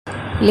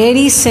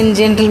Ladies and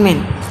gentlemen,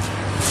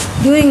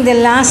 during the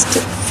last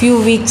few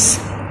weeks,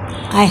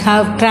 I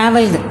have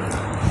traveled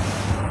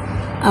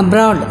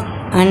abroad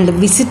and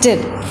visited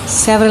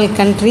several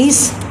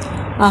countries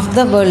of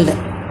the world.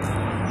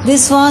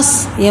 This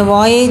was a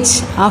voyage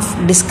of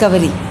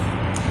discovery.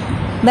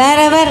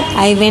 Wherever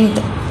I went,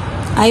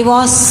 I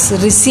was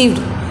received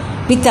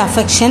with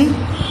affection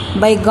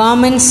by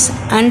governments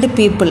and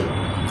people.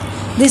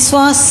 This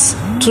was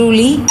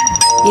truly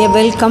a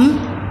welcome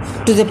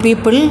to the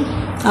people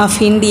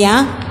of India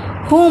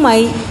whom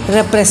I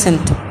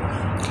represent.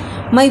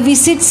 My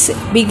visits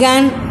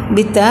began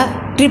with a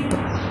trip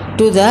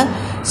to the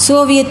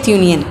Soviet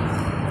Union.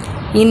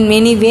 In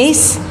many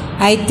ways,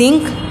 I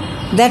think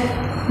that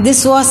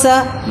this was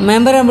a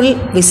memorable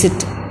visit.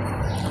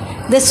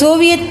 The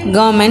Soviet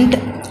government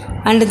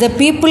and the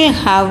people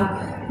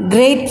have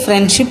great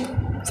friendship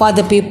for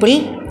the people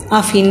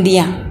of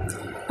India,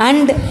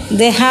 and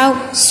they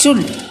have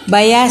stood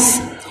by us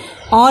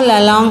all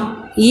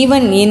along,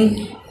 even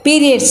in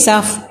periods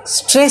of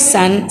stress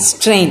and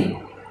strain.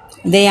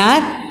 They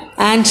are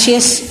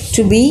anxious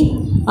to be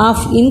of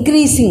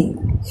increasing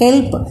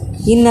help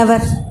in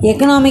our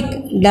economic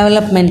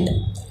development.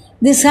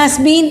 This has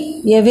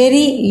been a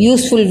very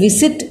useful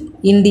visit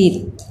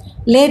indeed.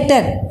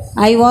 Later,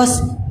 I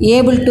was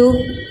able to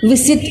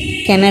visit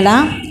Canada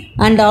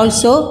and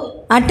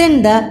also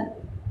attend the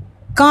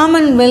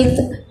Commonwealth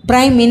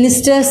Prime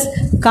Minister's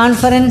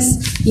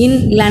Conference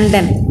in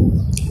London.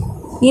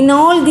 In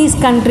all these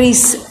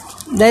countries,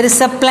 there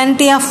is a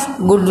plenty of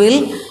goodwill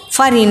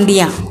for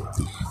India.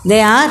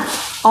 They are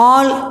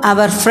all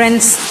our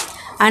friends,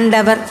 and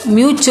our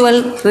mutual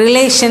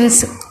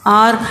relations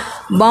are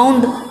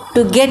bound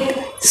to get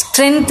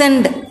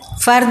strengthened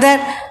further.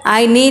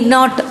 I need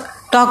not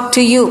talk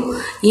to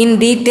you in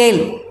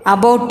detail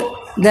about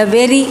the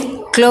very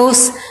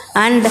close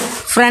and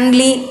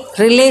friendly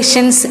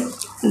relations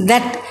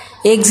that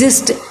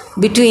exist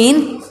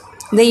between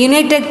the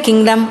United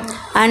Kingdom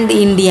and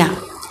India.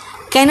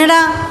 Canada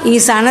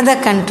is another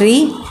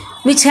country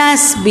which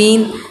has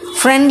been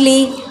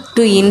friendly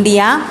to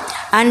India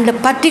and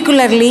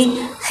particularly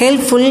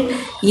helpful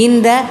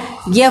in the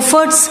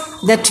efforts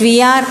that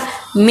we are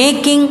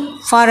making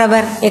for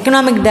our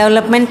economic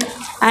development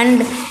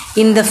and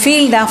in the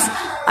field of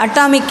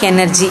atomic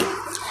energy.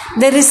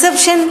 The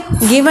reception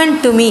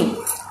given to me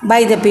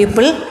by the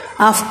people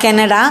of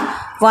Canada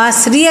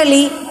was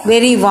really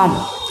very warm.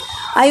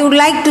 I would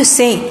like to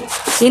say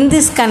in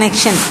this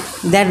connection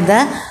that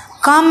the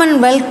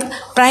Commonwealth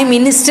Prime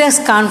Minister's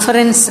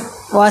Conference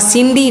was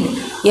indeed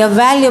a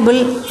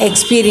valuable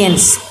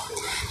experience.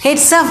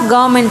 Heads of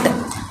government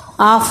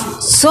of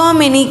so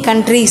many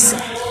countries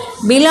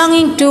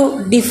belonging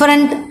to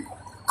different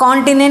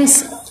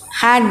continents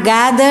had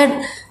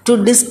gathered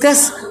to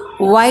discuss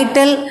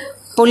vital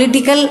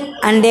political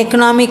and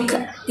economic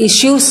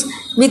issues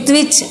with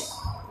which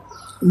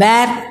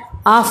were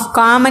of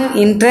common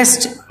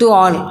interest to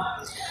all.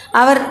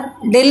 Our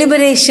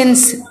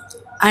deliberations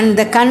and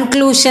the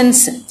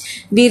conclusions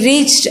we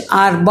reached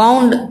are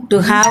bound to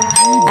have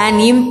an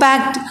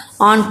impact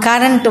on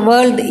current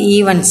world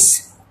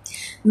events.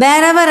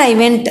 Wherever I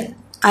went,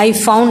 I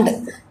found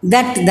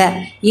that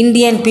the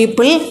Indian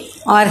people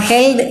are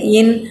held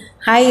in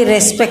high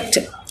respect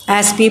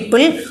as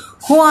people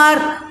who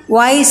are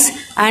wise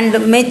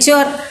and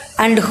mature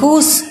and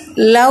whose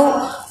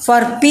love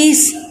for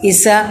peace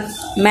is a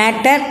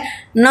matter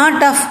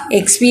not of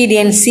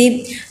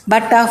expediency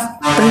but of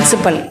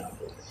principle.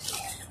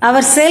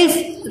 Our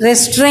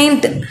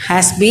self-restraint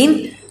has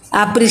been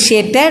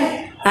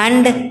appreciated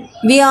and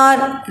we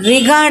are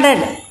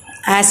regarded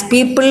as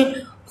people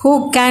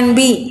who can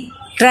be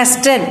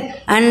trusted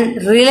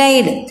and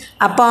relied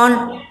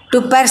upon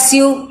to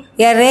pursue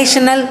a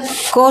rational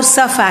course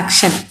of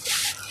action.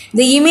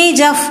 The image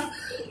of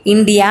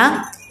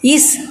India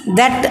is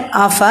that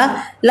of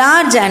a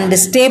large and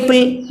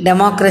stable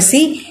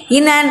democracy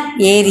in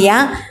an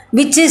area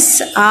which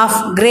is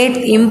of great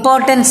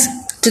importance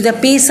to the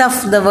peace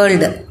of the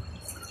world.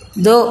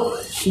 Though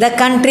the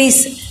countries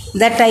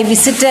that I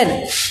visited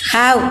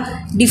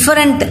have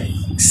different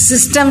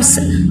systems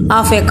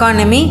of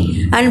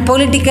economy and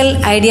political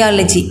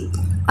ideology,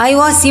 I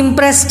was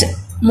impressed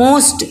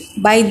most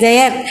by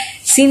their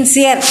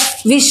sincere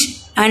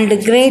wish and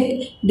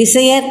great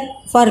desire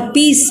for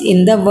peace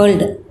in the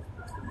world.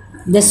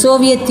 The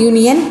Soviet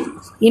Union,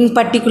 in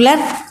particular,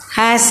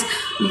 has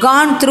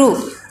gone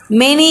through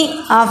many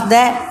of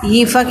the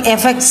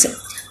effects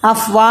of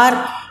war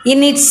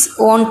in its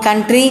own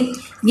country,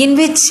 in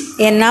which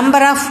a number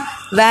of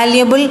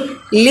valuable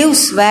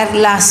lives were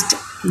lost.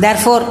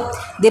 Therefore,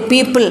 the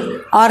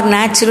people are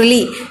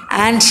naturally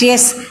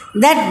anxious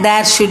that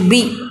there should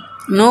be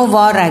no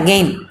war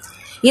again.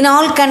 In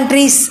all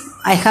countries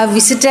I have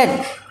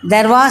visited,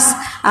 there was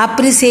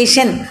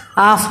appreciation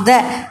of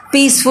the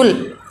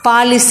peaceful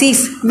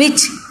policies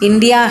which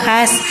India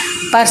has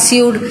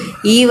pursued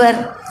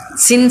ever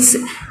since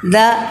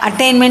the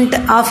attainment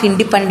of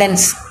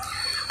independence.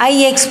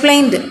 I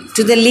explained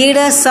to the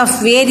leaders of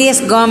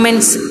various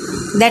governments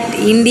that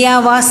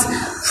India was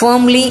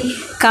firmly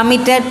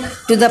committed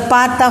to the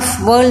path of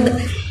world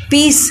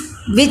peace,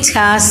 which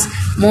has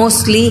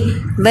mostly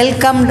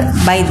welcomed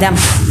by them.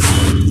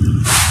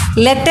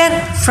 Letter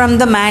from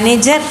the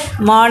manager,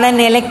 Modern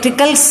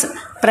Electricals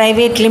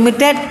Private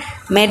Limited,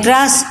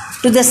 Madras,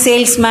 to the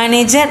sales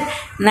manager,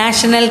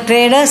 National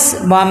Traders,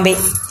 Bombay.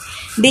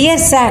 Dear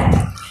Sir,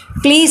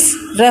 please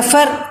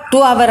refer to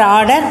our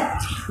order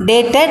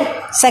dated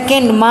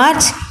 2nd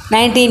March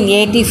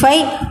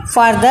 1985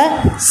 for the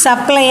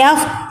supply of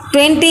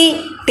 20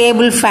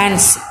 table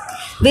fans.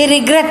 We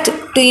regret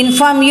to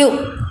inform you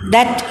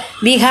that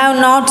we have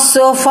not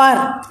so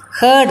far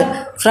heard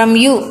from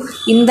you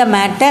in the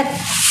matter.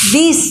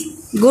 These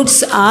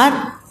goods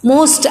are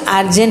most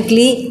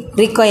urgently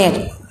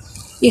required.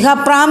 You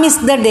have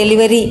promised the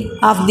delivery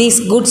of these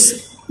goods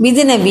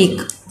within a week.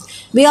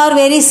 We are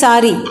very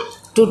sorry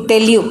to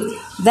tell you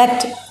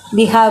that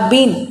we have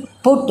been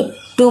put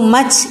to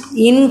much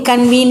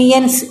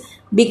inconvenience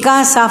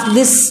because of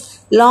this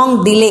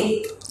long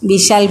delay. We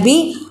shall be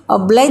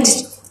obliged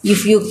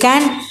if you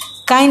can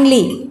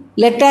kindly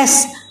let us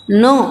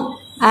know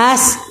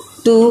as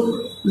to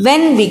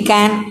when we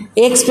can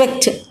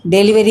expect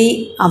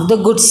delivery of the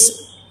goods.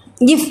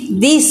 If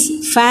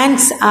these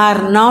fans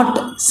are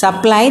not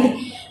supplied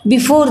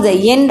before the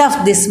end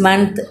of this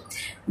month,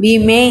 we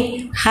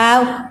may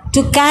have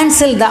to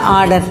cancel the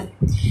order.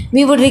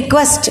 We would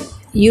request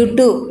you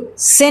to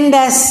send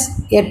us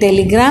a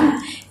telegram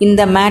in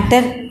the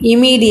matter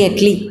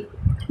immediately.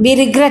 We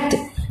regret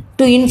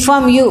to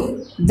inform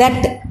you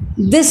that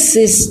this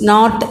is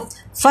not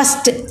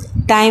first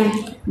time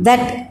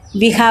that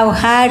we have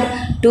had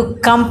to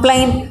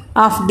complain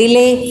of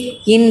delay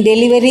in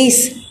deliveries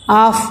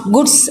of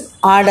goods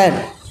ordered.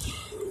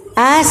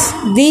 As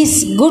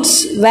these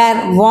goods were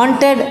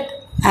wanted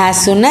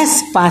as soon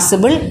as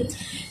possible,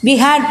 we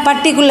had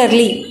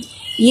particularly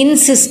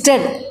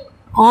insisted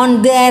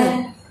on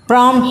their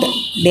prompt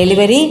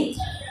delivery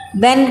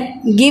when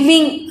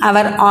giving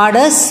our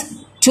orders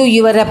to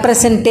your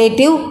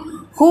representative,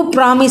 who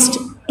promised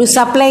to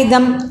supply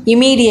them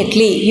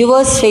immediately.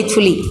 Yours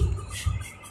faithfully.